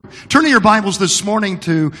Turn to your Bibles this morning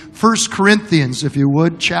to 1 Corinthians, if you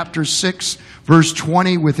would, chapter 6, verse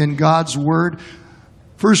 20, within God's Word.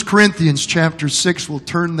 1 Corinthians chapter 6, we'll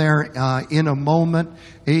turn there in a moment.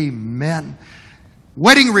 Amen.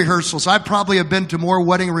 Wedding rehearsals. I probably have been to more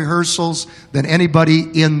wedding rehearsals than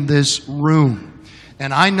anybody in this room.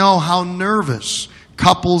 And I know how nervous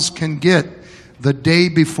couples can get the day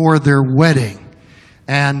before their wedding.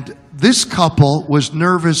 And this couple was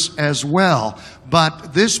nervous as well.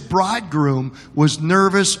 But this bridegroom was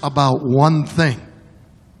nervous about one thing.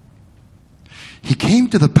 He came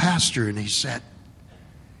to the pastor and he said,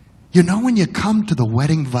 "You know, when you come to the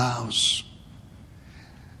wedding vows,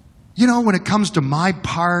 you know, when it comes to my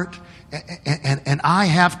part, and I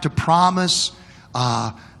have to promise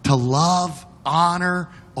to love, honor,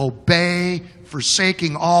 obey,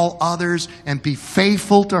 forsaking all others, and be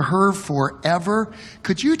faithful to her forever,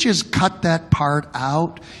 could you just cut that part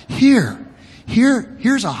out? Here's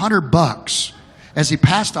 $100." As he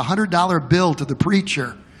passed a $100 bill to the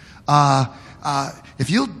preacher,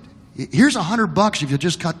 here's $100 if you'll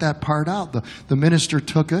just cut that part out. The minister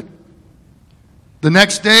took it. The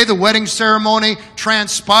next day, the wedding ceremony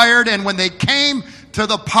transpired, and when they came to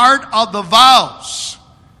the part of the vows,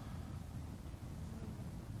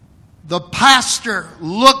 the pastor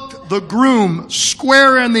looked the groom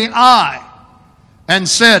square in the eye and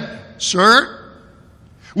said, "Sir,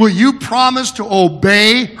 will you promise to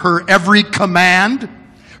obey her every command,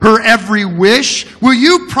 her every wish? Will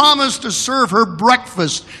you promise to serve her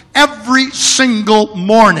breakfast every single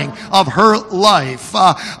morning of her life?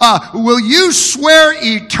 Will you swear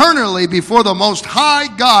eternally before the Most High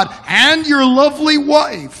God and your lovely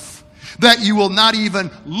wife that you will not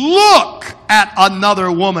even look at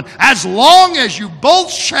another woman as long as you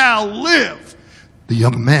both shall live?" The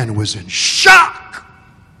young man was in shock.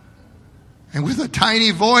 And with a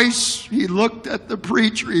tiny voice, he looked at the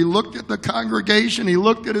preacher, he looked at the congregation, he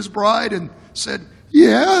looked at his bride and said,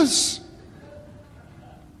 "Yes."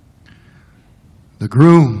 The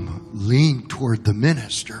groom leaned toward the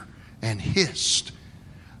minister and hissed,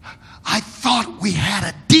 "I thought we had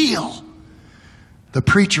a deal." The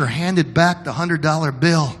preacher handed back the $100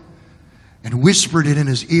 bill and whispered it in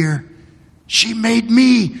his ear, "She made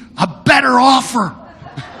me a better offer."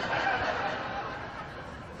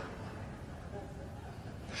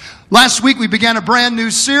 Last week we began a brand new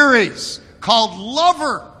series called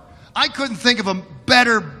Lover. I couldn't think of a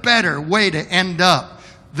better way to end up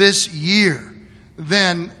this year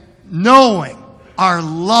than knowing our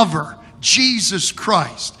lover, Jesus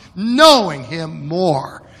Christ, knowing Him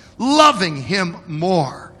more, loving Him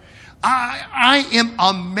more. I am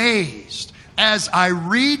amazed as I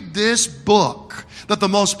read this book that the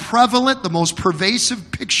most prevalent, the most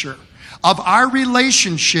pervasive picture of our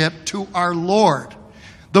relationship to our Lord,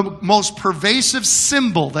 the most pervasive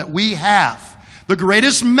symbol that we have, the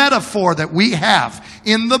greatest metaphor that we have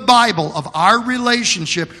in the Bible of our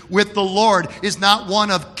relationship with the Lord is not one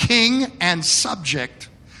of king and subject,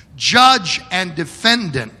 judge and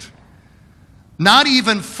defendant, not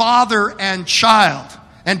even father and child,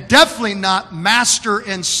 and definitely not master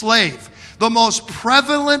and slave. The most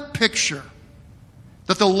prevalent picture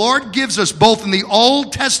that the Lord gives us both in the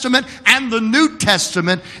Old Testament and the New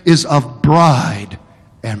Testament is of bride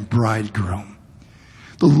and bridegroom.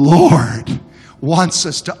 The Lord wants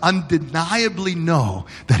us to undeniably know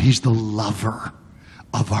that He's the lover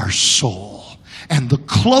of our soul. And the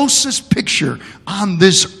closest picture on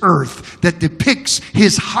this earth that depicts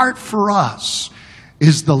His heart for us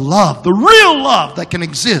is the love, the real love that can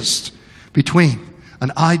exist between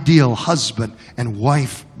an ideal husband and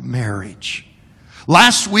wife marriage.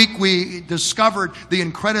 Last week we discovered the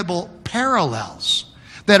incredible parallels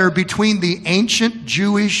that are between the ancient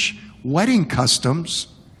Jewish wedding customs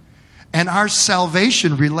and our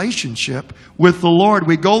salvation relationship with the Lord.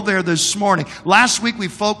 We go there this morning. Last week we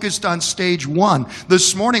focused on stage 1.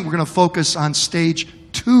 This morning we're going to focus on stage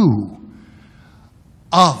 2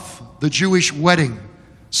 of the Jewish wedding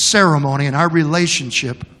ceremony and our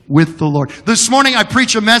relationship with the Lord. This morning I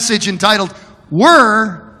preach a message entitled,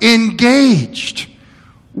 "We're Engaged."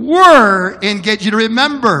 We're engaged. You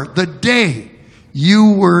remember the day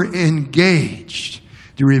you were engaged.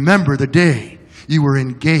 Do you remember the day you were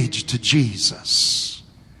engaged to Jesus?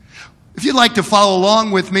 If you'd like to follow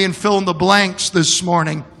along with me and fill in the blanks this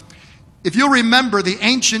morning, if you'll remember the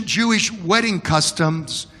ancient Jewish wedding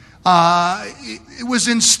customs, it was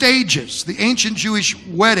in stages. The ancient Jewish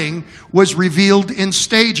wedding was revealed in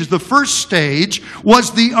stages. The first stage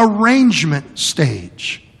was the arrangement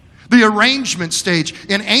stage. The arrangement stage.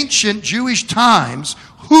 In ancient Jewish times,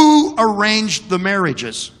 who arranged the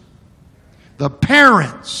marriages? The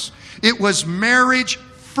parents. It was marriage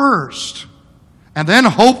first, and then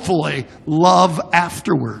hopefully love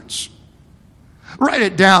afterwards. Write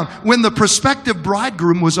it down. When the prospective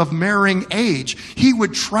bridegroom was of marrying age, he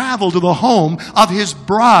would travel to the home of his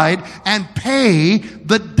bride and pay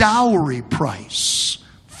the dowry price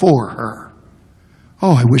for her.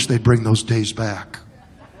 Oh, I wish they'd bring those days back.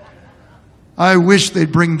 I wish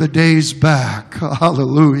they'd bring the days back.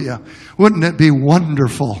 Hallelujah. Wouldn't it be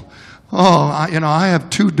wonderful? Oh, I have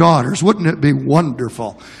 2 daughters. Wouldn't it be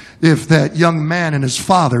wonderful if that young man and his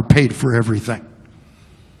father paid for everything?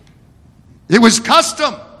 It was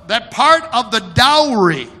custom that part of the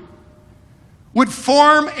dowry would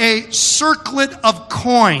form a circlet of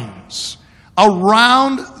coins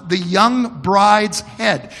around the young bride's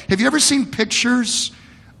head. Have you ever seen pictures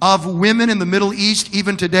of women in the Middle East,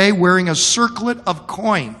 even today, wearing a circlet of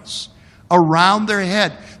coins around their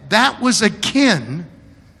head? That was akin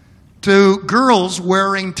to girls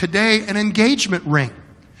wearing today an engagement ring.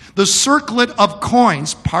 The circlet of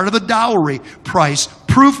coins, part of the dowry price,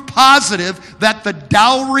 proof positive that the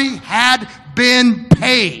dowry had been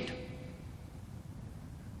paid.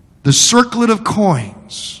 The circlet of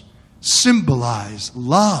coins symbolize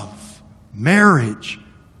love, marriage,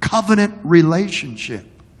 covenant relationship.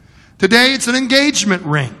 Today it's an engagement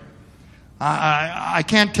ring. I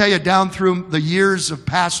can't tell you down through the years of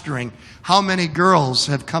pastoring how many girls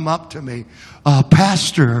have come up to me.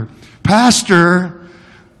 Pastor,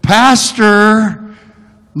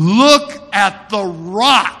 look at the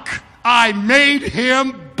rock I made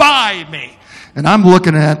him buy me. And I'm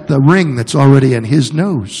looking at the ring that's already in his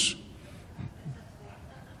nose.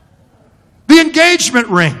 The engagement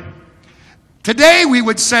ring. Today we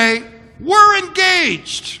would say, we're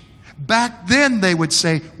engaged. Back then they would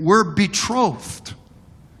say, we're betrothed.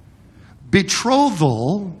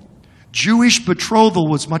 Betrothal, Jewish betrothal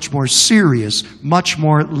was much more serious, much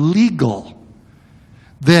more legal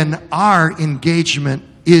than our engagement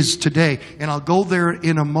is today. And I'll go there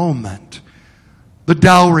in a moment. The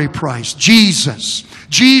dowry price.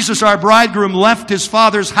 Jesus, our bridegroom, left his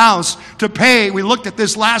father's house to pay, we looked at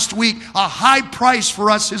this last week, a high price for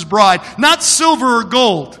us, his bride. Not silver or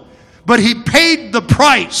gold, but he paid the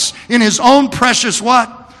price in his own precious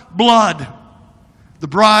what? Blood.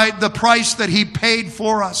 The price that he paid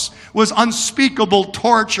for us was unspeakable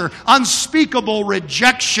torture, unspeakable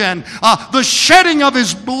rejection, the shedding of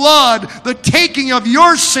his blood, the taking of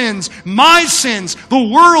your sins, my sins, the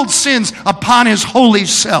world's sins upon his holy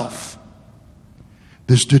self.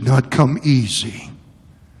 This did not come easy.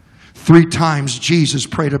 3 times Jesus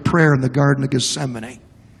prayed a prayer in the Garden of Gethsemane,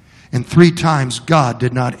 and 3 times God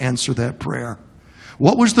did not answer that prayer.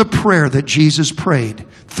 What was the prayer that Jesus prayed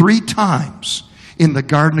 3 times in the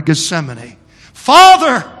Garden of Gethsemane?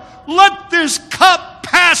 Father, let this cup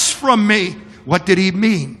pass from me. What did he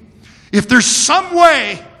mean? If there's some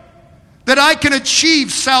way that I can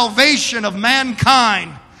achieve salvation of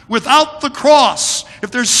mankind without the cross,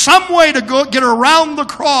 if there's some way to go get around the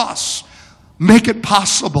cross, make it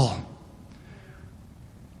possible.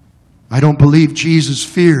 I don't believe Jesus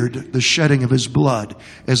feared the shedding of his blood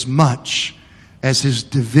as much as his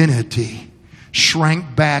divinity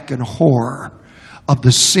shrank back in horror of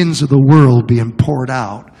the sins of the world being poured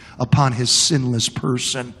out upon his sinless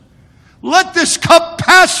person. Let this cup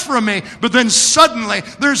pass from me. But then suddenly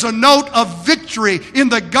there's a note of victory in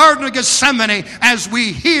the Garden of Gethsemane as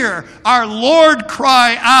we hear our Lord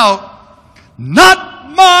cry out,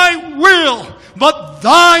 not my will, but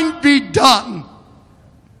thine be done.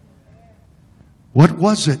 What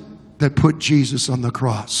was it that put Jesus on the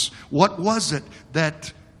cross? What was it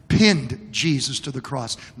that pinned Jesus to the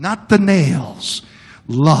cross? Not the nails.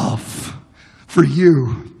 Love for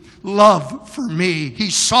you. Love for me. He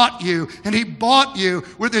sought you and he bought you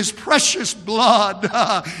with his precious blood.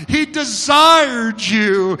 He desired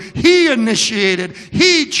you. He initiated.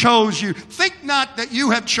 He chose you. Think not that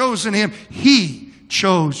you have chosen him. He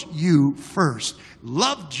chose you first.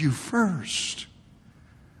 Loved you first.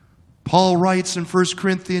 Paul writes in 1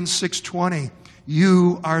 Corinthians 6:20,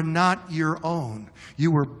 you are not your own.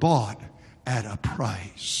 You were bought at a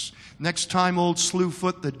price. Next time old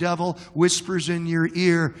Slewfoot, the devil, whispers in your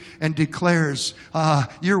ear and declares,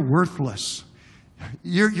 you're worthless.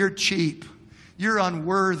 You're cheap. You're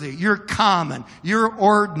unworthy. You're common. You're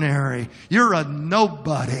ordinary. You're a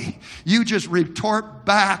nobody. You just retort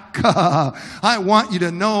back. I want you to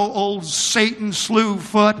know, old Satan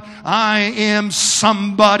Slewfoot, I am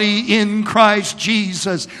somebody in Christ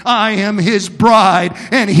Jesus. I am his bride,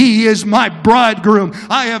 and he is my bridegroom.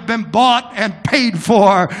 I have been bought and paid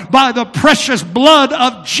for by the precious blood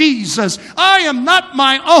of Jesus. I am not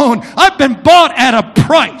my own. I've been bought at a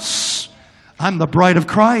price. I'm the bride of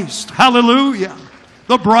Christ. Hallelujah.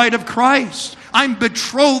 the bride of Christ. I'm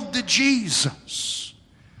betrothed to Jesus.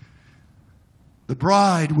 The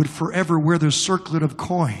bride would forever wear the circlet of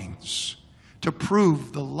coins to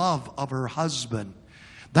prove the love of her husband.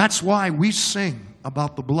 That's why we sing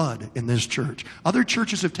about the blood in this church. Other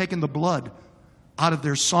churches have taken the blood out of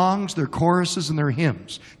their songs, their choruses, and their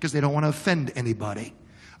hymns because they don't want to offend anybody.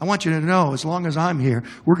 I want you to know, as long as I'm here,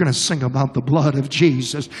 we're going to sing about the blood of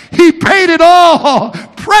Jesus. He paid it all.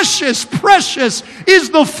 Precious, precious is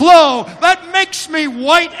the flow that makes me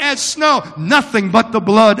white as snow. Nothing but the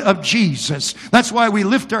blood of Jesus. That's why we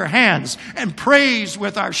lift our hands and praise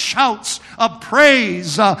with our shouts of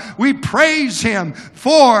praise. We praise Him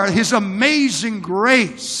for His amazing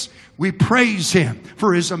grace. We praise Him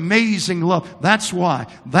for His amazing love. That's why,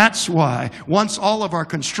 once all of our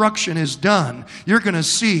construction is done, you're going to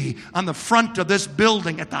see on the front of this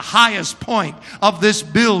building, at the highest point of this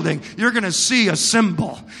building, you're going to see a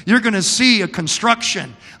symbol. You're going to see a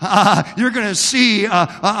construction. You're going to see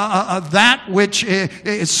that which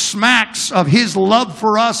smacks of His love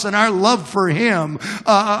for us and our love for Him.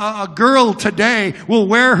 A girl today will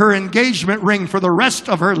wear her engagement ring for the rest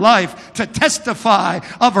of her life to testify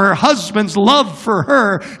of her husband's love for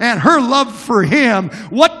her and her love for him.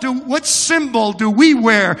 What symbol do we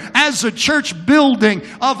wear as a church building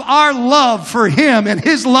of our love for him and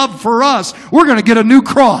his love for us? We're going to get a new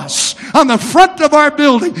cross on the front of our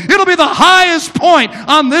building. It'll be the highest point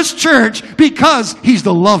on this church because he's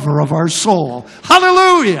the lover of our soul.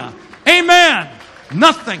 Hallelujah. Amen.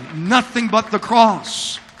 Nothing but the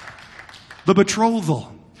cross. The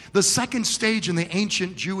betrothal. The second stage in the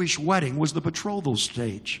ancient Jewish wedding was the betrothal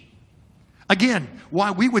stage. Again,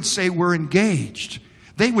 why we would say we're engaged,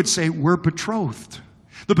 they would say we're betrothed.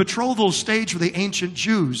 The betrothal stage for the ancient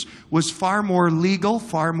Jews was far more legal,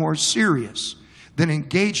 far more serious than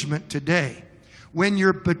engagement today. When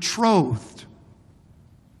you're betrothed,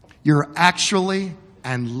 you're actually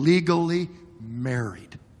and legally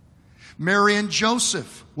married. Mary and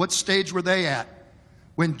Joseph, what stage were they at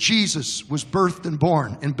when Jesus was birthed and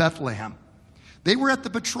born in Bethlehem? They were at the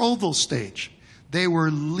betrothal stage. They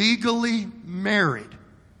were legally married,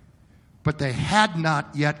 but they had not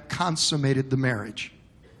yet consummated the marriage.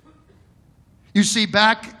 You see,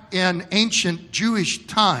 back in ancient Jewish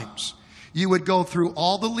times, you would go through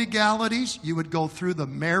all the legalities, you would go through the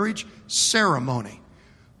marriage ceremony,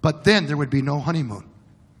 but then there would be no honeymoon.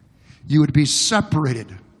 You would be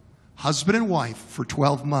separated, husband and wife, for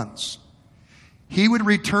 12 months. He would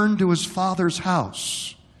return to his father's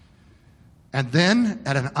house. And then,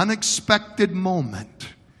 at an unexpected moment,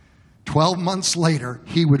 12 months later,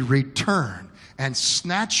 he would return and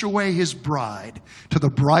snatch away his bride to the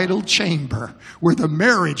bridal chamber where the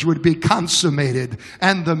marriage would be consummated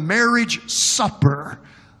and the marriage supper,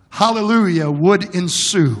 hallelujah, would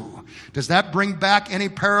ensue. Does that bring back any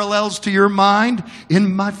parallels to your mind?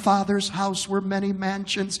 In my Father's house were many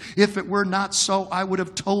mansions. If it were not so, I would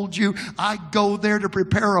have told you. I go there to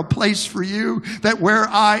prepare a place for you, that where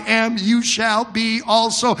I am, you shall be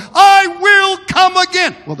also. I will come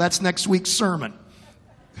again. Well, that's next week's sermon.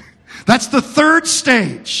 That's the third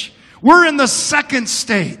stage. We're in the second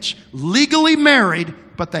stage. Legally married,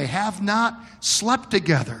 but they have not slept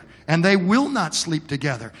together. And they will not sleep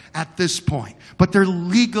together at this point. But they're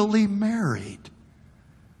legally married.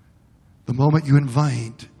 The moment you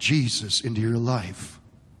invite Jesus into your life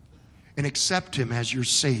and accept Him as your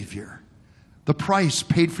Savior, the price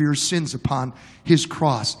paid for your sins upon His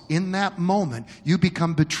cross, in that moment you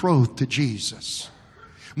become betrothed to Jesus.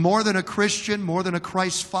 More than a Christian, more than a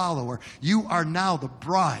Christ follower, you are now the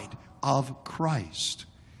bride of Christ.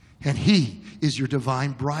 And He is your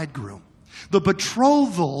divine bridegroom. The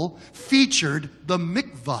betrothal featured the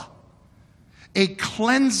mikvah, a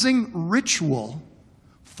cleansing ritual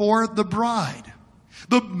for the bride.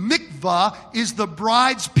 The mikvah is the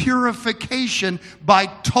bride's purification by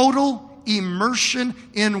total immersion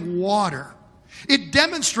in water. It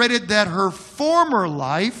demonstrated that her former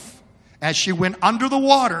life, as she went under the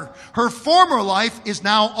water, her former life is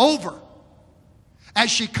now over. As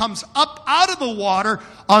she comes up out of the water,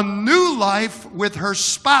 a new life with her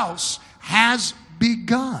spouse has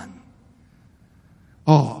begun.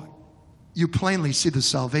 Oh, you plainly see the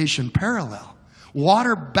salvation parallel.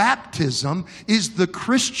 Water baptism is the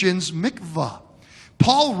Christian's mikvah.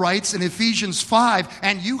 Paul writes in Ephesians 5,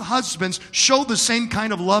 and you husbands show the same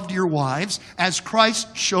kind of love to your wives as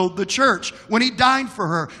Christ showed the church when He died for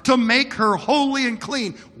her, to make her holy and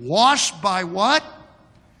clean. Washed by what?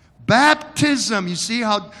 Baptism. baptism. You see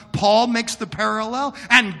how Paul makes the parallel?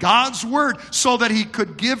 And God's word, so that he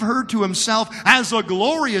could give her to himself as a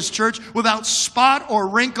glorious church without spot or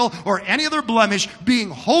wrinkle or any other blemish, being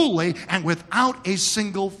holy and without a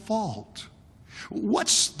single fault.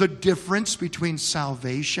 What's the difference between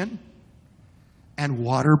salvation and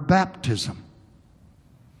water baptism?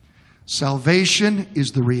 Salvation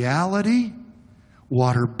is the reality.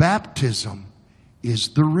 Water baptism is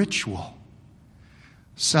the ritual.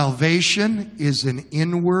 Salvation is an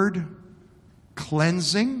inward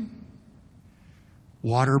cleansing.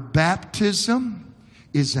 Water baptism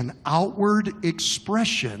is an outward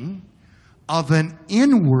expression of an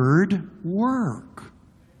inward work.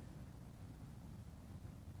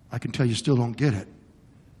 I can tell you still don't get it.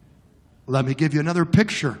 Let me give you another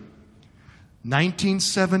picture.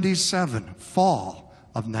 1977, fall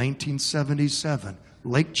of 1977,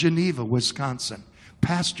 Lake Geneva, Wisconsin.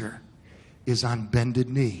 Pastor is on bended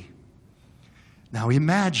knee. Now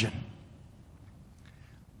imagine,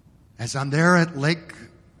 as I'm there at Lake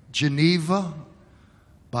Geneva,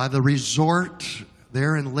 by the resort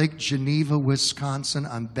there in Lake Geneva, Wisconsin,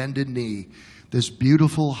 on bended knee, this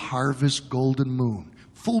beautiful harvest golden moon,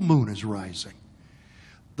 full moon is rising.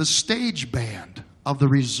 The stage band of the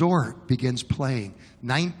resort begins playing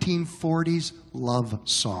 1940s love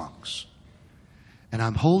songs. And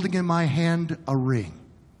I'm holding in my hand a ring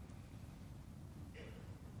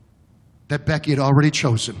that Becky had already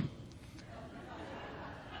chosen.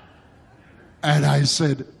 And I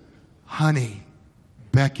said, honey,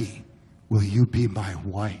 Becky, will you be my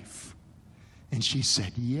wife? And she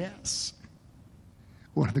said, yes.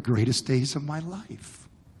 One of the greatest days of my life.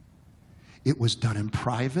 It was done in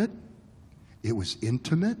private. It was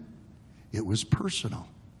intimate. It was personal.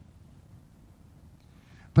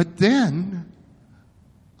 But then,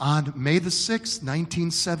 on May the 6th,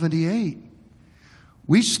 1978,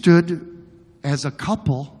 we stood as a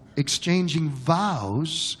couple exchanging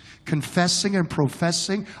vows, confessing and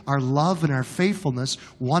professing our love and our faithfulness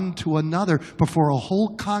one to another before a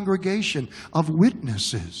whole congregation of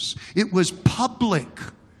witnesses. It was public.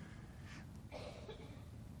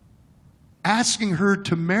 Asking her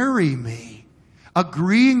to marry me,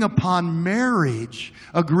 agreeing upon marriage,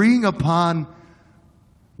 agreeing upon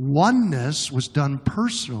oneness was done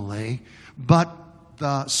personally, but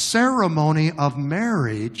the ceremony of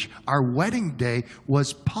marriage, our wedding day,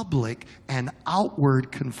 was public and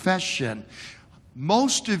outward confession.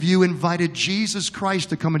 Most of you invited Jesus Christ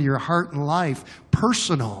to come into your heart and life,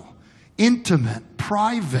 personal, intimate,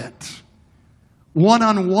 private,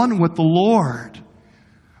 one-on-one with the Lord.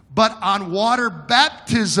 But on water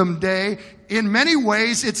baptism day, in many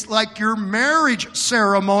ways, it's like your marriage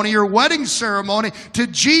ceremony, your wedding ceremony to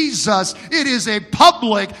Jesus. It is a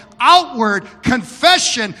public, outward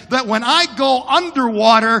confession that when I go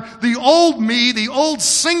underwater, the old me, the old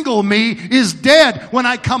single me is dead. When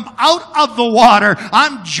I come out of the water,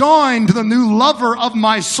 I'm joined to the new lover of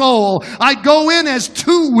my soul. I go in as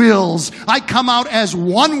two wills. I come out as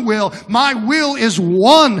one will. My will is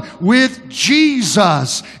one with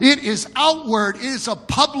Jesus. It is outward. It is a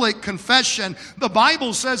public confession. The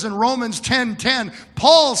Bible says in Romans 10:10,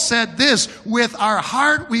 Paul said this, with our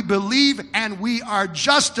heart we believe and we are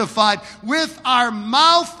justified. With our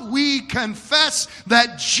mouth we confess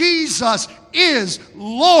that Jesus is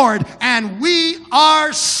Lord and we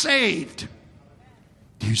are saved.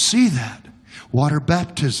 Do you see that? Water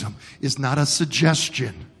baptism is not a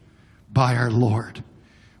suggestion by our Lord.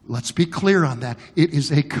 Let's be clear on that. It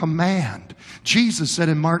is a command. Jesus said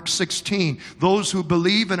in Mark 16, those who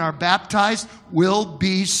believe and are baptized will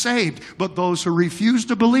be saved, but those who refuse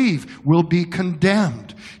to believe will be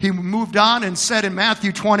condemned. He moved on and said in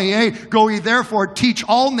Matthew 28, go ye therefore teach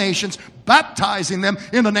all nations, baptizing them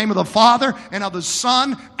in the name of the Father and of the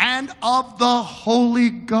Son and of the Holy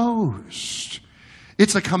Ghost.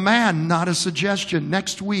 It's a command, not a suggestion.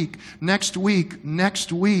 Next week, we're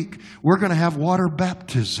going to have water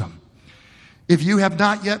baptism. If you have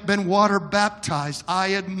not yet been water baptized,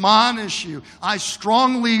 I admonish you. I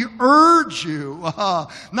strongly urge you.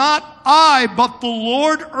 Not I, but the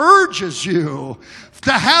Lord urges you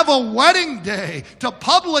to have a wedding day, to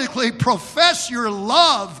publicly profess your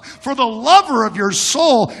love for the lover of your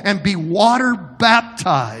soul and be water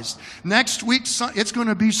baptized. Next week, it's going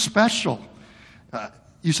to be special.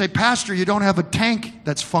 You say, Pastor, you don't have a tank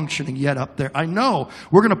that's functioning yet up there. I know.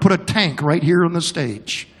 We're going to put a tank right here on the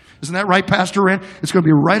stage. Isn't that right, Pastor Rand? It's going to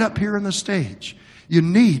be right up here on the stage. You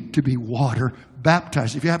need to be water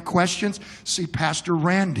baptized. If you have questions, see Pastor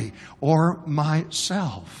Randy or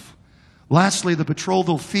myself. Lastly, the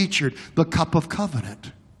betrothal featured the cup of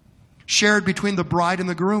covenant, shared between the bride and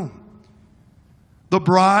the groom. the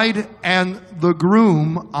bride and the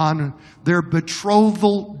groom on their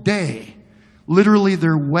betrothal day, literally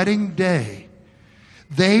their wedding day,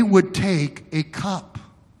 they would take a cup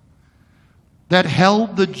that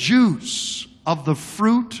held the juice of the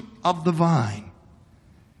fruit of the vine.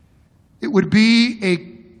 It would be a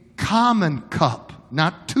common cup,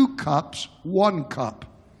 not 2 cups, 1 cup,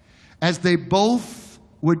 as they both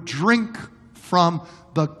would drink from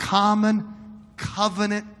the common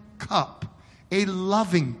covenant cup, a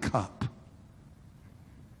loving cup,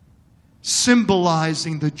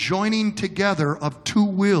 symbolizing the joining together of 2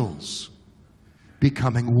 wills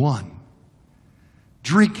becoming one,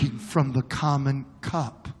 drinking from the common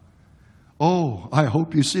cup. Oh, I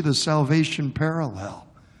hope you see the salvation parallel.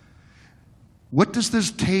 What does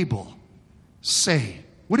this table say?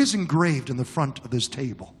 What is engraved in the front of this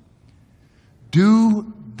table?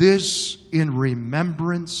 Do this in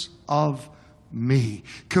remembrance of me.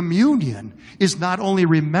 Communion is not only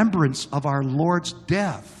remembrance of our Lord's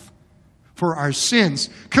death for our sins.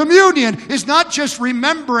 Communion is not just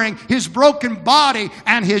remembering His broken body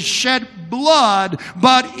and His shed blood,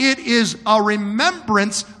 but it is a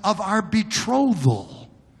remembrance of our betrothal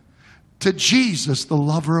to Jesus, the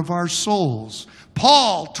lover of our souls.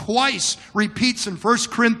 Paul twice repeats in 1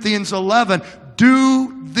 Corinthians 11,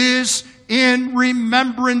 do this in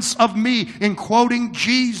remembrance of me, in quoting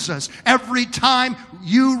Jesus. Every time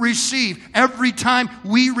every time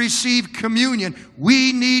we receive communion,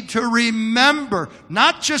 we need to remember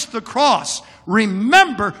not just the cross,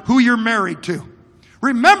 remember who you're married to.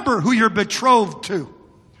 Remember who you're betrothed to.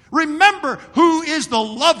 Remember who is the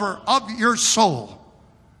lover of your soul.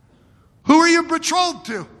 Who are you betrothed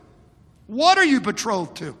to? What are you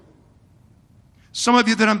betrothed to? Some of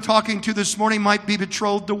you that I'm talking to this morning might be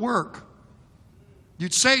betrothed to work.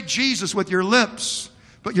 You'd say Jesus with your lips,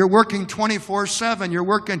 but you're working 24/7. You're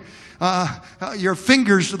working your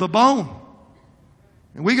fingers to the bone.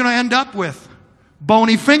 And we're going to end up with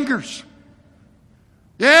bony fingers.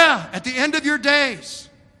 Yeah, at the end of your days,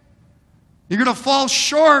 you're going to fall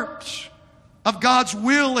short of God's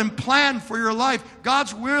will and plan for your life.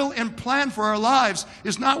 God's will and plan for our lives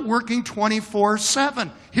is not working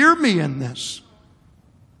 24/7. Hear me in this.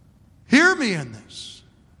 Hear me in this.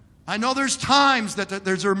 I know there's times that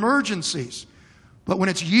there's emergencies. But when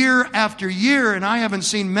it's year after year and I haven't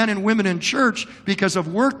seen men and women in church because of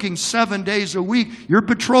working 7 days a week, you're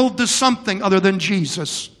betrothed to something other than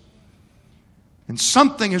Jesus. And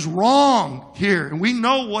something is wrong here, and we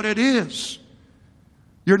know what it is.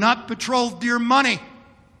 You're not betrothed to your money.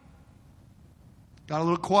 Got a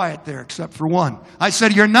little quiet there, except for one. I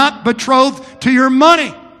said you're not betrothed to your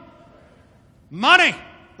money. Money.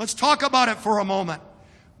 Let's talk about it for a moment.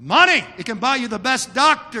 Money, it can buy you the best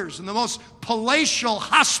doctors and the most palatial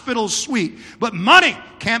hospital suite. But money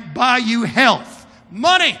can't buy you health.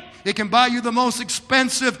 Money, it can buy you the most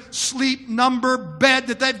expensive sleep number bed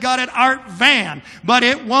that they've got at Art Van. But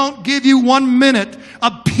it won't give you 1 minute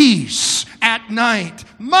of peace at night.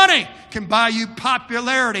 Money can buy you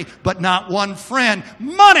popularity, but not one friend.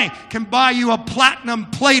 Money can buy you a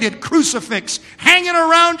platinum-plated crucifix hanging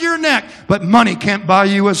around your neck, but money can't buy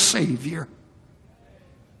you a Savior.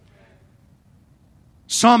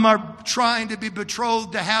 Some are trying to be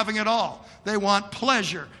betrothed to having it all. They want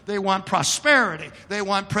pleasure. They want prosperity. They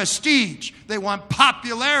want prestige. They want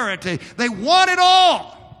popularity. They want it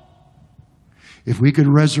all. If we could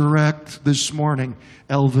resurrect this morning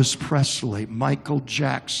Elvis Presley, Michael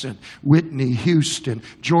Jackson, Whitney Houston,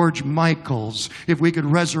 George Michaels, if we could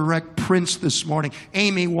resurrect Prince this morning,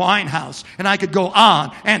 Amy Winehouse, and I could go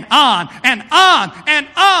on and on and on and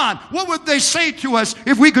on, what would they say to us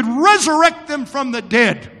if we could resurrect them from the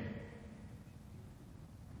dead?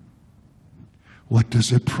 What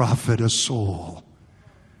does it profit a soul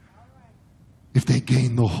if they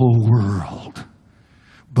gain the whole world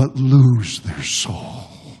but lose their soul?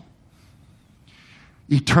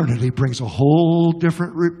 Eternity brings a whole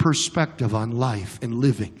different perspective on life and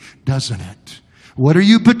living, doesn't it? What are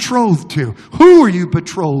you betrothed to? Who are you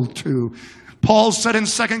betrothed to? Paul said in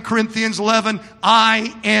 2 Corinthians 11,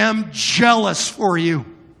 I am jealous for you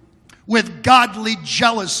with godly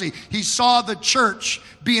jealousy. He saw the church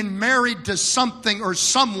being married to something or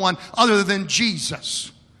someone other than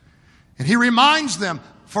Jesus. And he reminds them,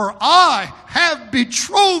 for I have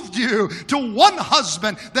betrothed you to one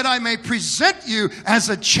husband, that I may present you as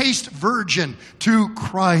a chaste virgin to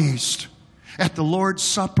Christ. At the Lord's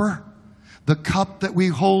Supper, the cup that we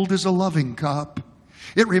hold is a loving cup.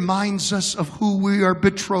 It reminds us of who we are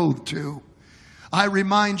betrothed to. I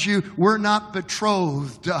remind you, we're not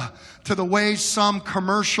betrothed to the way some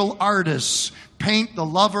commercial artists paint the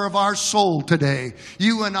lover of our soul today.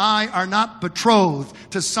 You and I are not betrothed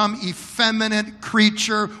to some effeminate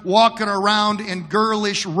creature walking around in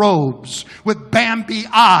girlish robes with Bambi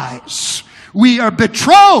eyes. We are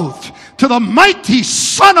betrothed to the mighty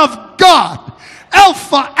Son of God,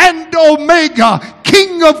 Alpha and Omega,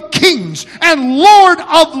 King of kings and Lord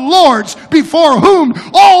of lords, before whom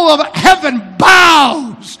all of heaven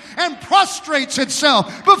bows and prostrates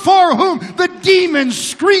itself, before whom the demons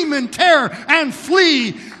scream in terror and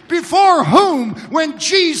flee, before whom, when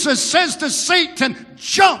Jesus says to Satan,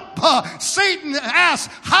 jump, Satan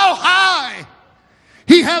asks, how high?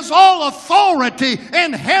 He has all authority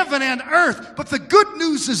in heaven and earth. But the good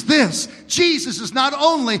news is this: Jesus is not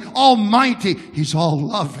only almighty, He's all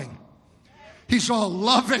loving. He's all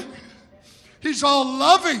loving. He's all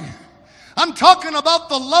loving. I'm talking about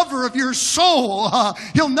the lover of your soul.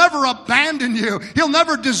 He'll never abandon you. He'll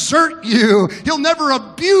never desert you. He'll never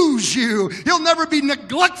abuse you. He'll never be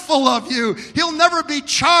neglectful of you. He'll never be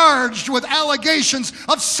charged with allegations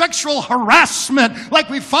of sexual harassment like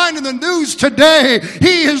we find in the news today.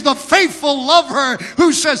 He is the faithful lover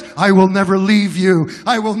who says, I will never leave you.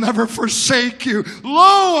 I will never forsake you.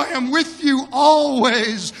 Lo, I am with you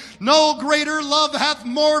always. No greater love hath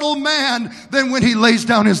mortal man than when he lays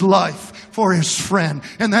down his life for his friend.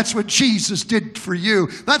 And that's what Jesus did for you.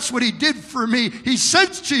 That's what He did for me. He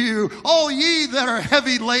says to you, all ye that are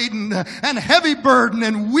heavy laden and heavy burdened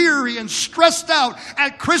and weary and stressed out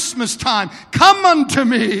at Christmas time, come unto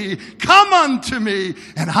me,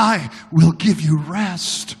 and I will give you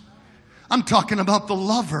rest. I'm talking about the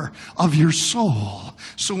lover of your soul.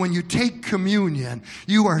 So when you take communion,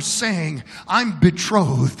 you are saying, I'm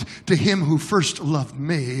betrothed to Him who first loved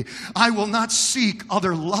me. I will not seek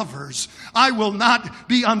other lovers. I will not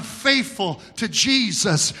be unfaithful to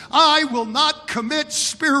Jesus. I will not commit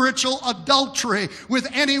spiritual adultery with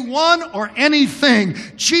anyone or anything.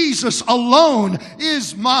 Jesus alone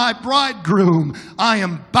is my bridegroom. I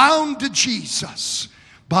am bound to Jesus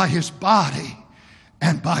by His body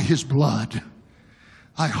and by His blood.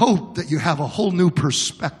 I hope that you have a whole new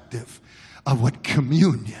perspective of what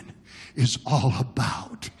communion is all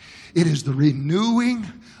about. It is the renewing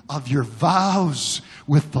of your vows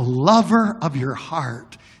with the lover of your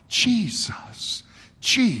heart, Jesus.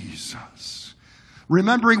 Jesus.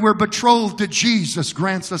 Remembering we're betrothed to Jesus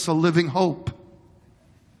grants us a living hope.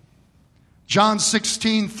 John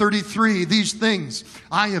 16:33, these things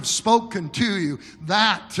I have spoken to you,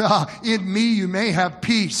 that in me you may have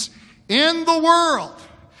peace. In the world,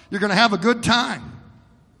 you're going to have a good time.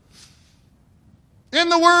 In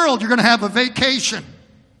the world, you're going to have a vacation.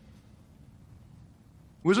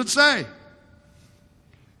 What does it say?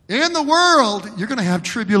 In the world, you're going to have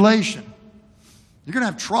tribulation. You're going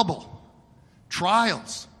to have trouble,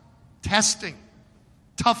 trials, testing,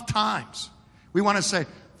 tough times. We want to say,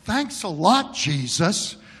 thanks a lot,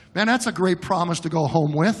 Jesus. Man, that's a great promise to go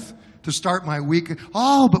home with, to start my week.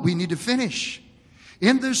 Oh, but we need to finish.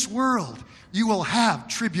 In this world, you will have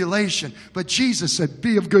tribulation. But Jesus said,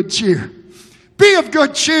 be of good cheer. Be of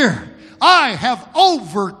good cheer. I have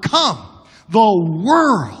overcome the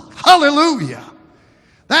world. Hallelujah.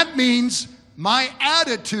 That means my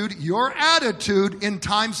attitude, your attitude in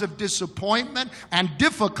times of disappointment and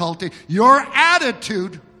difficulty, your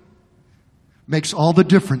attitude makes all the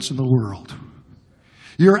difference in the world.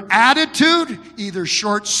 Your attitude either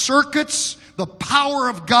short circuits the power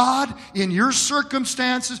of God in your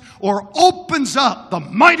circumstances or opens up the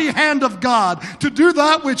mighty hand of God to do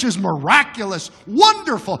that which is miraculous,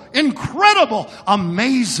 wonderful, incredible,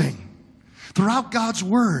 amazing. Throughout God's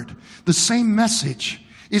Word, the same message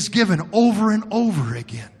is given over and over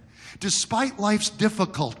again. Despite life's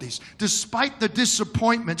difficulties, despite the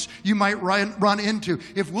disappointments you might run into,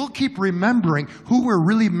 if we'll keep remembering who we're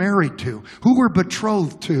really married to, who we're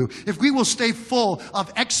betrothed to, if we will stay full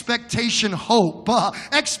of expectation, hope,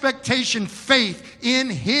 expectation, faith in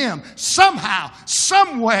Him, somehow,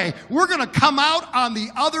 some way, we're going to come out on the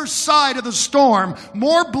other side of the storm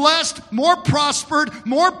more blessed, more prospered,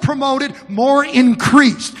 more promoted, more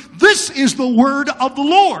increased. This is the word of the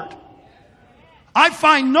Lord. I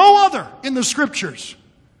find no other in the Scriptures.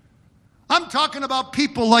 I'm talking about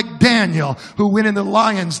people like Daniel who went in the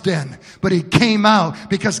lion's den, but he came out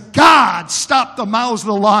because God stopped the mouths of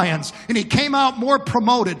the lions, and he came out more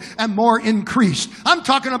promoted and more increased. I'm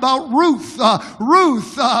talking about Ruth,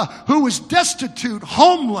 who was destitute,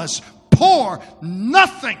 homeless, poor,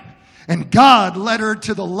 nothing. And God led her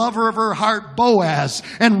to the lover of her heart, Boaz.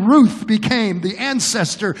 And Ruth became the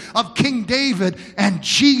ancestor of King David and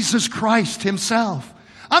Jesus Christ Himself.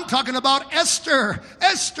 I'm talking about Esther.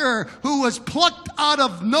 Esther, who was plucked out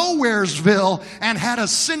of Nowheresville and had a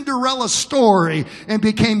Cinderella story and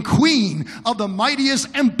became queen of the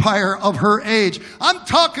mightiest empire of her age. I'm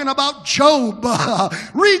talking about Job.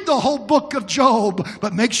 Read the whole book of Job,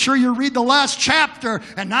 but make sure you read the last chapter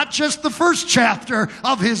and not just the first chapter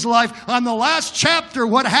of his life. On the last chapter,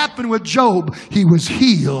 what happened with Job? He was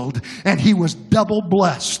healed and he was double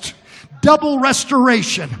blessed. Double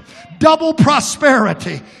restoration. Double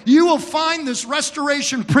prosperity. You will find this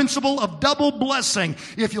restoration principle of double blessing.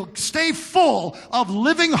 If you'll stay full of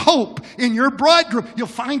living hope in your bridegroom, you'll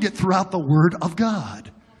find it throughout the Word of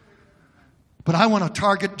God. But I want to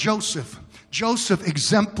target Joseph. Joseph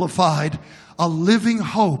exemplified a living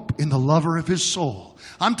hope in the lover of his soul.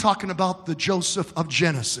 I'm talking about the Joseph of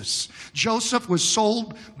Genesis. Joseph was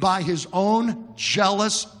sold by his own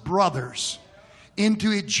jealous brothers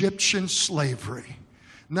into Egyptian slavery.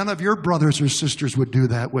 None of your brothers or sisters would do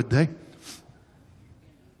that, would they?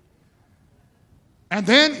 And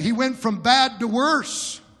then he went from bad to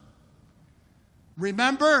worse.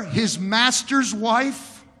 Remember, his master's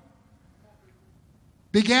wife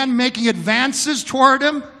began making advances toward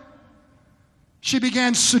him. She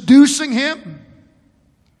began seducing him.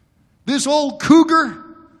 This old cougar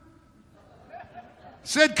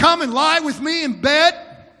said, "Come and lie with me in bed."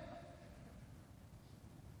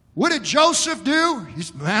 What did Joseph do? He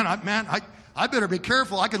said, I better be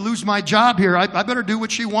careful. I could lose my job here. I better do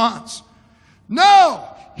what she wants. No,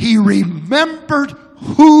 he remembered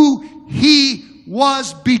who he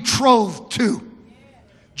was betrothed to.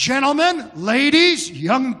 Gentlemen, ladies,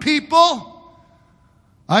 young people,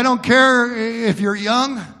 I don't care if you're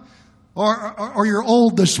young or you're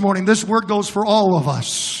old this morning. This word goes for all of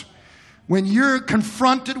us. When you're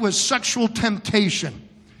confronted with sexual temptation,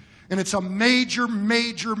 and it's a major,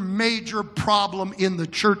 major, major problem in the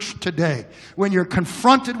church today. When you're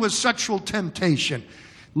confronted with sexual temptation,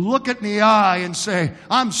 look it in the eye and say,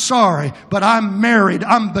 "I'm sorry, but I'm married.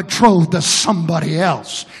 I'm betrothed to somebody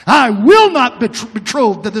else. I will not be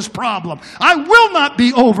betrothed to this problem. I will not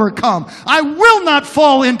be overcome. I will not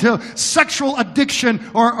fall into sexual addiction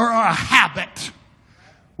or a habit."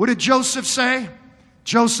 What did Joseph say?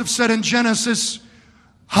 Joseph said in Genesis,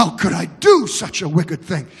 "How could I do such a wicked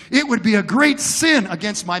thing? It would be a great sin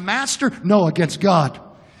against my master, no, against God."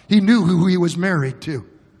 He knew who he was married to.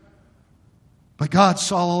 But God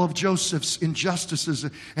saw all of Joseph's injustices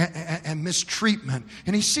and mistreatment.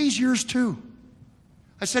 And he sees yours too.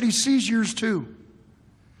 I said he sees yours too.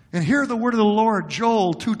 And hear the word of the Lord,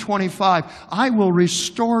 Joel 2:25. "I will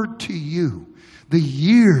restore to you the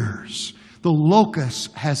years the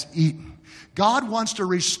locust has eaten." God wants to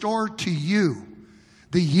restore to you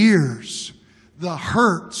the years, the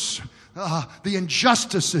hurts, the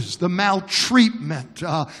injustices, the maltreatment,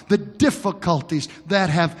 the difficulties that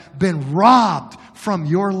have been robbed from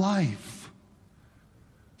your life.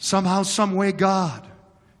 Somehow, some way, God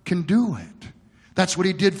can do it. That's what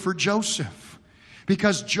he did for Joseph.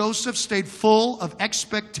 Because Joseph stayed full of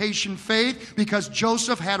expectation faith, because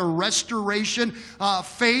Joseph had a restoration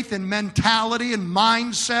faith and mentality and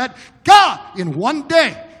mindset, God in one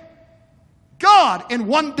day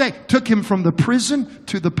took him from the prison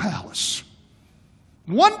to the palace.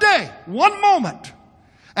 One day, one moment,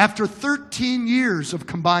 after 13 years of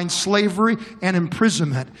combined slavery and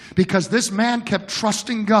imprisonment, because this man kept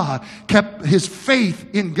trusting God, kept his faith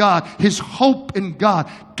in God, his hope in God.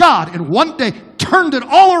 God, in one day, turned it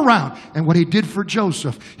all around. And what he did for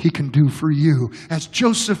Joseph, he can do for you. As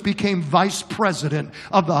Joseph became vice president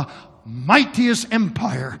of the mightiest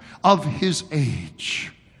empire of his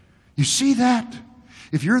age. You see that?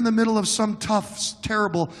 If you're in the middle of some tough,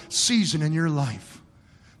 terrible season in your life,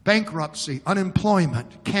 bankruptcy,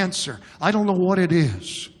 unemployment, cancer, I don't know what it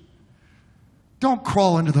is, don't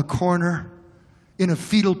crawl into the corner in a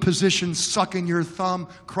fetal position, sucking your thumb,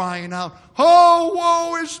 crying out, "Oh,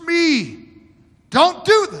 woe is me." Don't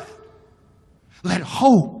do that. Let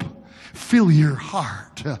hope fill your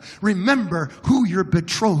heart. Remember who you're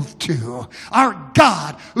betrothed to. Our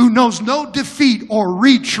God who knows no defeat or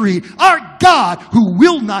retreat. Our God who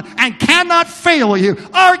will not and cannot fail you.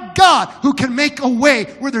 Our God who can make a way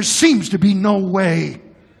where there seems to be no way.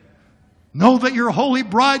 Know that your holy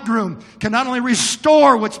bridegroom can not only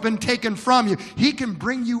restore what's been taken from you, he can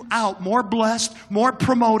bring you out more blessed, more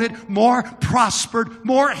promoted, more prospered,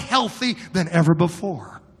 more healthy than ever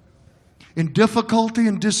before. In difficulty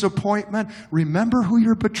and disappointment, remember who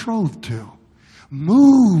you're betrothed to.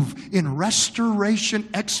 Move in restoration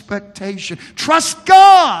expectation. Trust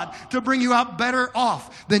God to bring you out better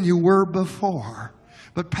off than you were before.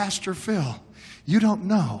 But Pastor Phil, you don't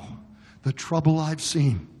know the trouble I've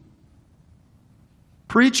seen.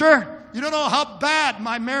 Preacher, you don't know how bad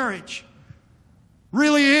my marriage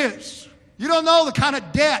really is. You don't know the kind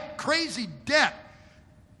of debt, crazy debt,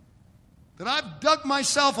 that I've dug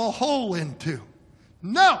myself a hole into.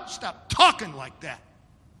 No, stop talking like that.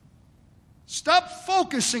 Stop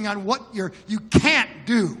focusing on what you can't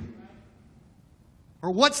do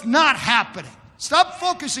or what's not happening. Stop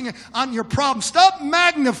focusing on your problems. Stop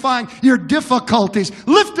magnifying your difficulties.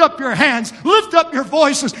 Lift up your hands, lift up your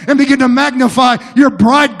voices, and begin to magnify your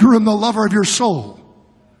bridegroom, the lover of your soul.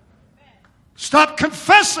 Stop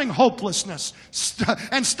confessing hopelessness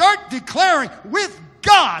and start declaring, with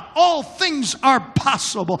God, all things are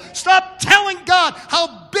possible. Stop telling God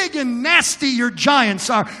how big and nasty your giants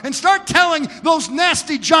are, and start telling those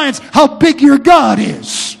nasty giants how big your God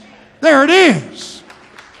is. There it is.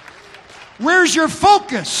 Where's your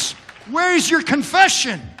focus? Where's your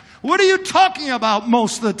confession? What are you talking about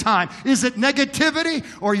most of the time? Is it negativity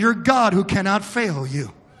or your God who cannot fail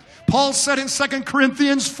you? Paul said in 2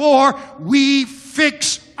 Corinthians 4, we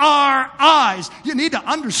fix our eyes. You need to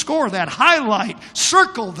underscore that, highlight,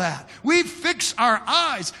 circle that. We fix our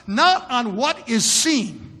eyes not on what is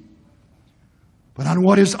seen, but on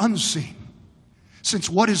what is unseen. Since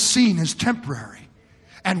what is seen is temporary,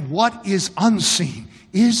 and what is unseen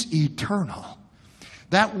is eternal.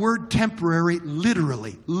 That word temporary,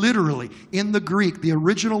 literally, in the Greek, the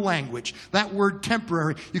original language, that word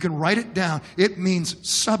temporary, you can write it down. It means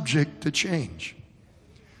subject to change.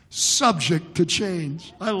 Subject to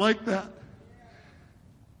change. I like that.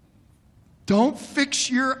 Don't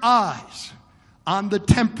fix your eyes on the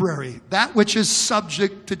temporary, that which is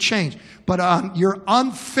subject to change, but on your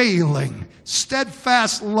unfailing,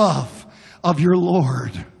 steadfast love of your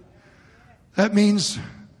Lord. That means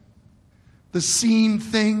the seen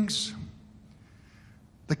things,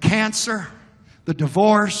 the cancer, the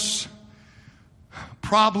divorce,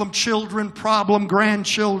 problem children, problem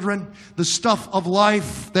grandchildren, the stuff of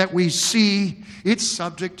life that we see, it's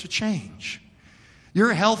subject to change.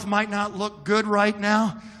 Your health might not look good right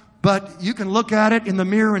now, but you can look at it in the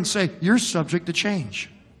mirror and say, you're subject to change.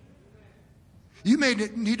 You may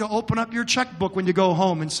need to open up your checkbook when you go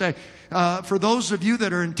home and say, for those of you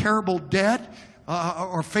that are in terrible debt,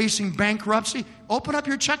 or facing bankruptcy, open up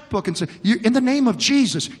your checkbook and say, in the name of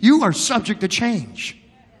Jesus, you are subject to change.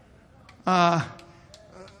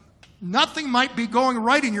 Nothing might be going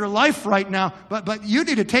right in your life right now, but you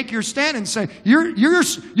need to take your stand and say,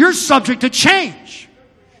 you're subject to change.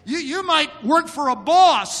 You might work for a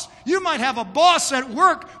boss. You might have a boss at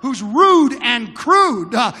work who's rude and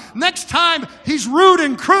crude. Next time he's rude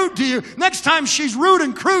and crude to you, next time she's rude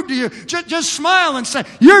and crude to you, just smile and say,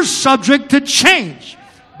 you're subject to change.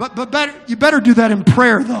 But you better do that in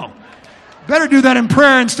prayer, though. Better do that in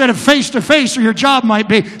prayer instead of face to face, or your job might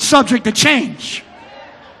be subject to change.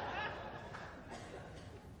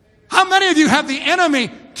 How many of you have the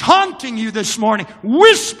enemy taunting you this morning,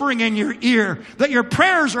 whispering in your ear that your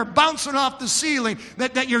prayers are bouncing off the ceiling,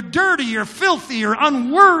 that you're dirty, you're filthy, you're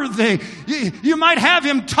unworthy? You might have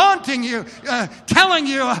him taunting you, telling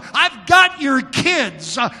you, I've got your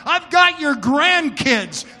kids, I've got your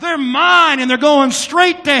grandkids, they're mine and they're going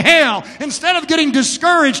straight to hell. Instead of getting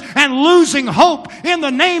discouraged and losing hope, in the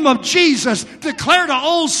name of Jesus, declare to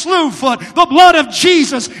old Slewfoot, the blood of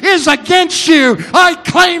Jesus is against you. I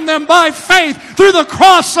claim them by faith through the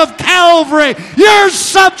cross of Calvary. You're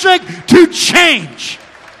subject to change.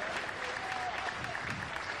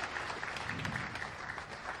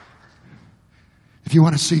 If you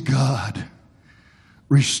want to see God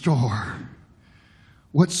restore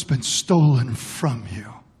what's been stolen from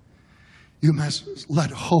you, you must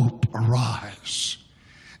let hope arise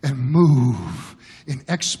and move in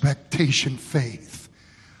expectation, faith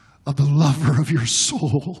of the lover of your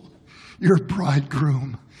soul, your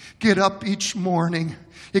bridegroom. Get up each morning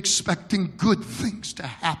expecting good things to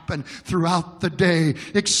happen throughout the day,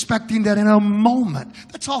 expecting that in a moment,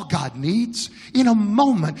 that's all God needs. In a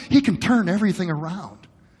moment, He can turn everything around.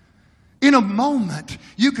 In a moment,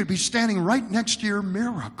 you could be standing right next to your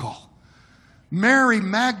miracle. Mary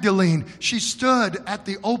Magdalene, she stood at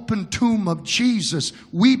the open tomb of Jesus,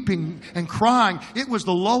 weeping and crying. It was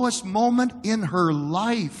the lowest moment in her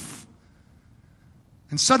life.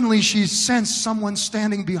 And suddenly she sensed someone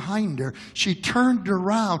standing behind her. She turned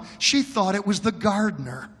around. She thought it was the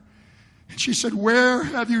gardener. And she said, "Where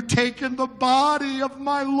have you taken the body of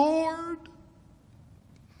my Lord?"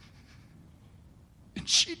 And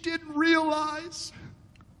she didn't realize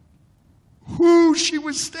who she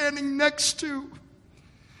was standing next to.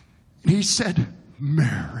 And he said,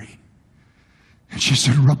 "Mary." And she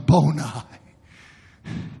said, "Rabboni."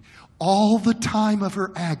 All the time of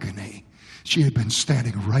her agony, She had been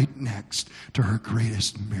standing right next to her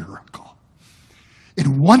greatest miracle.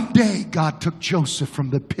 In one day, God took Joseph from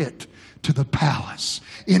the pit to the palace.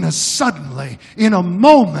 In a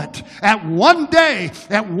moment, at one day,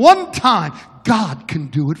 at one time, God can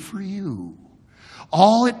do it for you.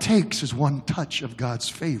 All it takes is one touch of God's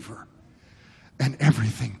favor, and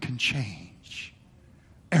everything can change.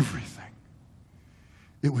 Everything.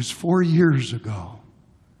 It was 4 years ago,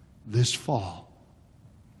 this fall,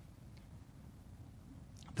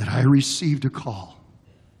 that I received a call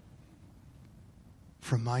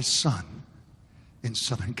from my son in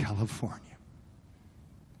Southern California.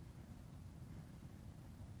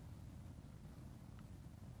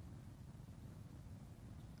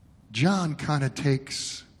 John kind of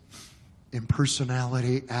takes in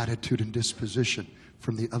personality, attitude, and disposition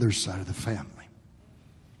from the other side of the family.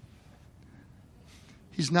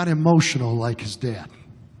 He's not emotional like his dad.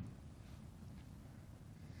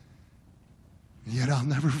 And yet I'll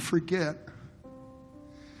never forget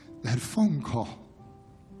that phone call.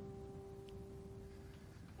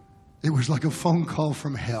 It was like a phone call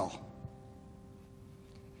from hell.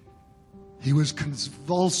 He was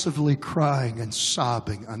convulsively crying and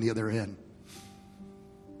sobbing on the other end.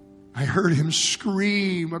 I heard him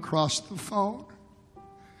scream across the phone.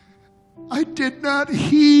 I did not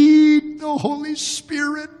heed the Holy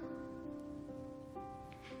Spirit.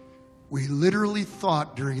 We literally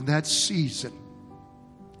thought during that season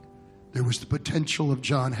there was the potential of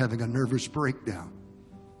John having a nervous breakdown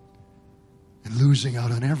and losing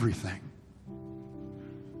out on everything.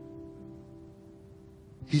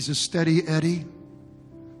 He's a steady Eddie,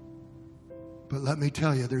 but let me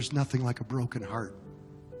tell you, there's nothing like a broken heart.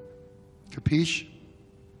 Capiche?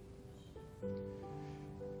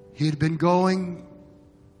 He had been going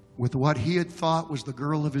with what he had thought was the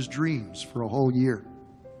girl of his dreams for a whole year.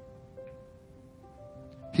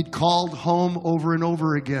 He'd called home over and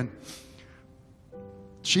over again.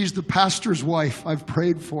 She's the pastor's wife I've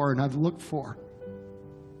prayed for and I've looked for.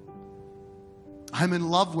 I'm in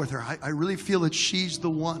love with her. I really feel that she's the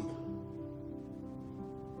one.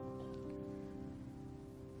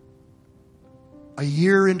 A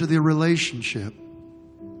year into the relationship,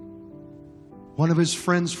 one of his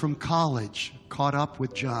friends from college caught up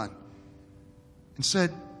with John and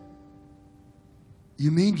said,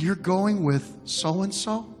 "You mean you're going with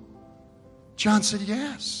so-and-so?" John said,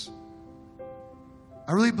 "Yes.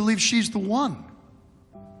 I really believe she's the one."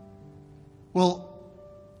 Well,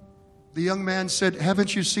 the young man said,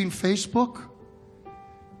 "Haven't you seen Facebook?"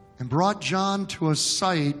 And brought John to a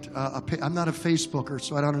site, I'm not a Facebooker,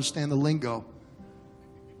 so I don't understand the lingo,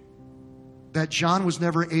 that John was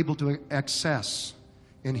never able to access.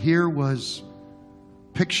 And here was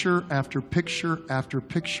picture after picture after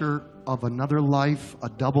picture of another life, a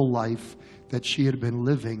double life that she had been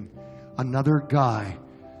living, another guy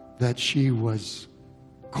that she was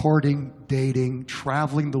courting, dating,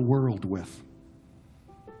 traveling the world with,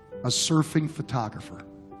 a surfing photographer.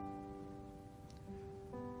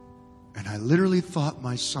 And I literally thought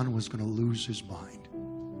my son was going to lose his mind.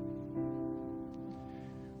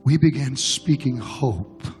 We began speaking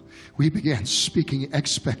hope. We began speaking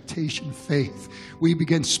expectation, faith. We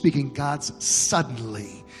began speaking God's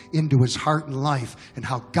suddenly into his heart and life, and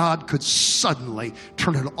how God could suddenly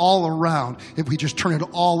turn it all around if we just turn it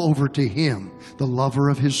all over to him, the lover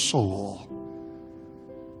of his soul.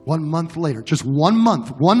 1 month later, just 1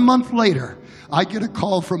 month later, I get a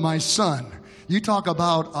call from my son. You talk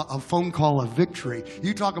about a phone call of victory.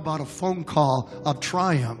 You talk about a phone call of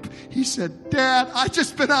triumph. He said, "Dad, I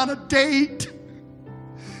just been on a date."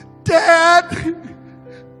 "Dad."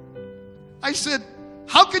 I said,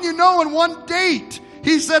 "How can you know in one date?"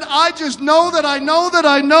 He said, "I just know that I know that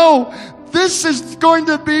I know. This is going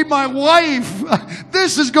to be my wife.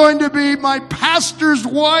 This is going to be my pastor's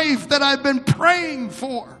wife that I've been praying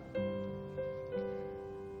for."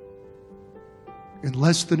 In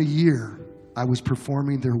less than a year, I was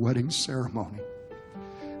performing their wedding ceremony.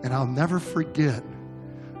 And I'll never forget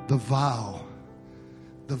the vows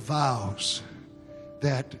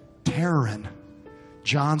that Taryn,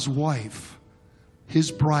 John's wife,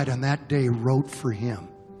 his bride on that day, wrote for him.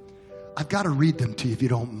 I've got to read them to you if you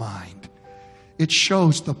don't mind. It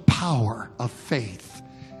shows the power of faith,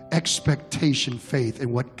 expectation, faith,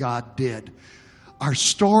 and what God did. Our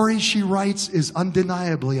story, she writes, is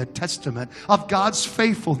undeniably a testament of God's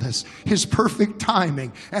faithfulness, His perfect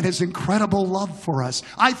timing, and His incredible love for us.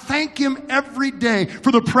 I thank Him every day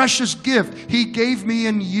for the precious gift He gave me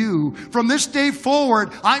in you. From this day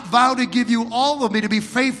forward, I vow to give you all of me, to be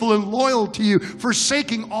faithful and loyal to you,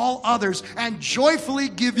 forsaking all others, and joyfully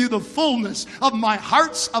give you the fullness of my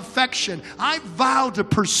heart's affection. I vow to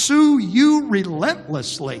pursue you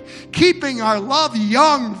relentlessly, keeping our love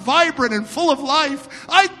young, vibrant, and full of life.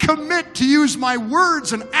 I commit to use my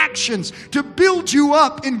words and actions to build you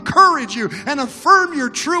up, encourage you, and affirm your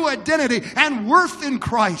true identity and worth in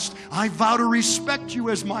Christ. I vow to respect you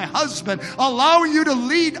as my husband, allow you to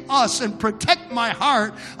lead us and protect my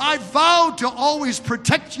heart. I vow to always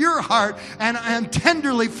protect your heart and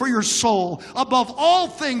tenderly for your soul. Above all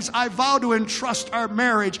things, I vow to entrust our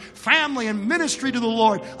marriage, family, and ministry to the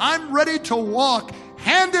Lord. I'm ready to walk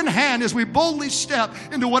hand in hand as we boldly step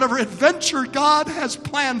into whatever adventure God has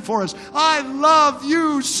planned for us. I love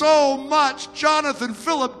you so much, Jonathan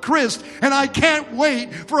Philip Christ, and I can't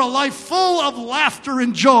wait for a life full of laughter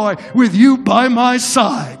and joy with you by my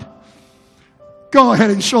side. Go ahead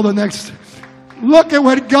and show the next. Look at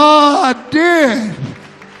what God did.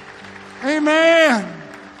 Amen.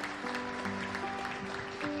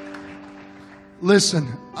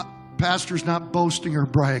 Listen, pastor's not boasting or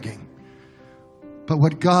bragging. But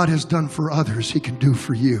what God has done for others, He can do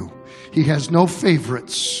for you. He has no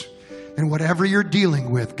favorites. And whatever you're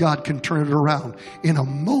dealing with, God can turn it around in a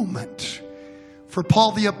moment. For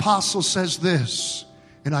Paul the Apostle says this,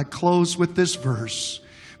 and I close with this verse.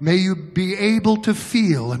 May you be able to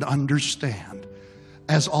feel and understand,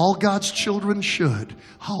 as all God's children should,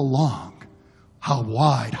 how long, how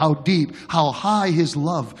wide, how deep, how high His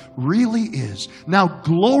love really is. Now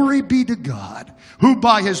glory be to God, who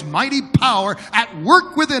by His mighty power at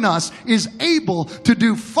work within us is able to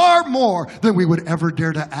do far more than we would ever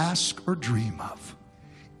dare to ask or dream of.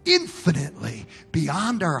 Infinitely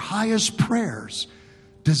beyond our highest prayers,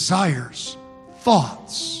 desires,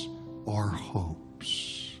 thoughts, or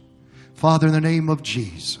hopes. Father, in the name of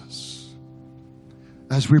Jesus,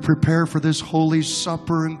 as we prepare for this Holy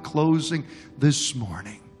Supper and closing this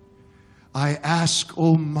morning, I ask,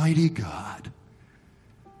 Almighty God,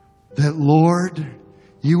 that, Lord,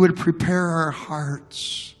 you would prepare our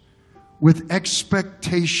hearts with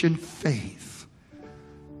expectation, faith,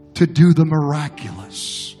 to do the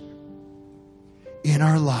miraculous in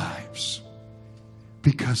our lives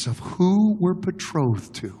because of who we're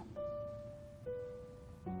betrothed to.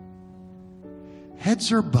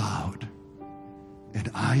 Heads are bowed and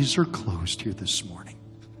eyes are closed here this morning.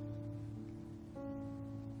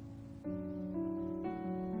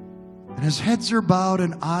 And as heads are bowed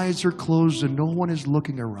and eyes are closed and no one is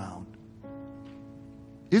looking around,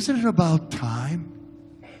 isn't it about time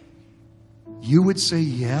you would say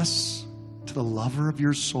yes to the lover of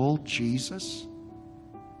your soul, Jesus?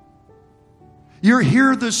 You're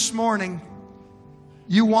here this morning.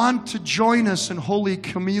 You want to join us in Holy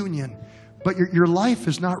Communion, but your life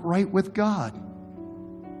is not right with God.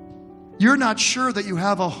 You're not sure that you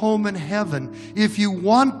have a home in heaven. If you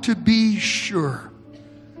want to be sure,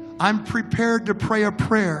 I'm prepared to pray a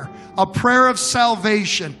prayer of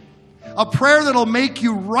salvation, a prayer that'll make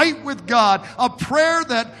you right with God, a prayer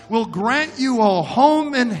that will grant you a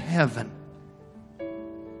home in heaven.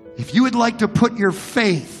 If you would like to put your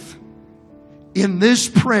faith in this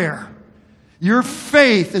prayer, your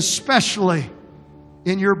faith especially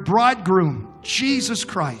in your bridegroom, Jesus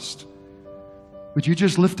Christ, would you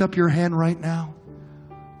just lift up your hand right now?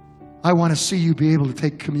 I want to see you be able to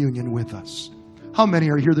take communion with us. How many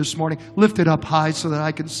are here this morning? Lift it up high so that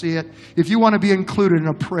I can see it. If you want to be included in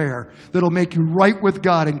a prayer that'll make you right with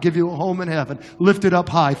God and give you a home in heaven, lift it up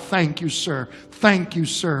high. Thank you, sir. Thank you,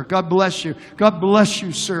 sir. God bless you. God bless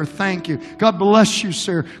you, sir. Thank you. God bless you,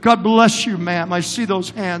 sir. God bless you, ma'am. I see those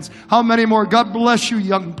hands. How many more? God bless you,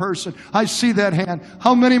 young person. I see that hand.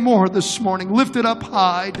 How many more this morning? Lift it up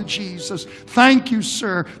high to Jesus. Thank you,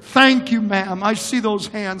 sir. Thank you, ma'am. I see those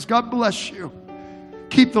hands. God bless you.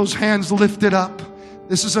 Keep those hands lifted up.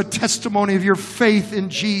 This is a testimony of your faith in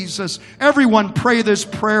Jesus. Everyone pray this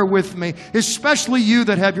prayer with me, especially you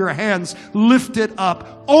that have your hands lifted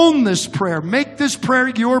up. Own this prayer. Make this prayer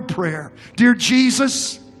your prayer. Dear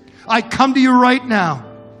Jesus, I come to you right now,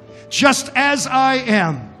 just as I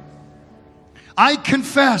am. I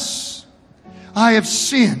confess I have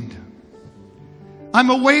sinned. I'm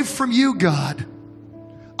away from you, God.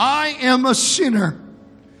 I am a sinner.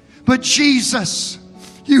 But Jesus,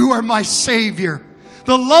 you are my Savior,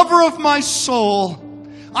 the lover of my soul.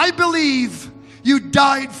 I believe you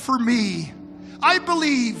died for me. I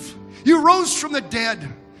believe you rose from the dead.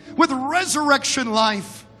 with resurrection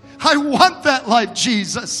life. I want that life,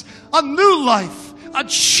 Jesus. A new life, a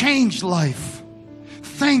changed life.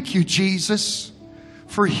 Thank you, Jesus,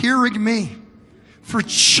 for hearing me, for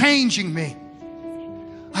changing me.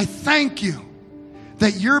 I thank you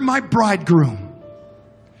that you're my bridegroom.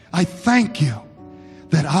 I thank you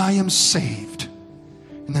that I am saved.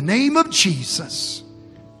 In the name of Jesus,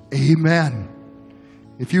 amen.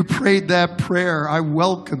 If you prayed that prayer, I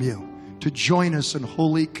welcome you to join us in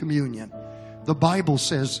Holy Communion. The Bible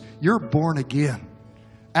says you're born again.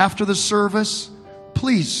 After the service,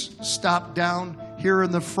 please stop down here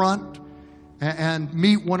in the front and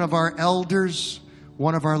meet one of our elders,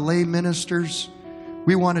 one of our lay ministers.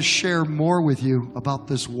 We want to share more with you about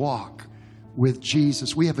this walk with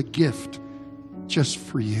Jesus. We have a gift just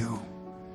for you.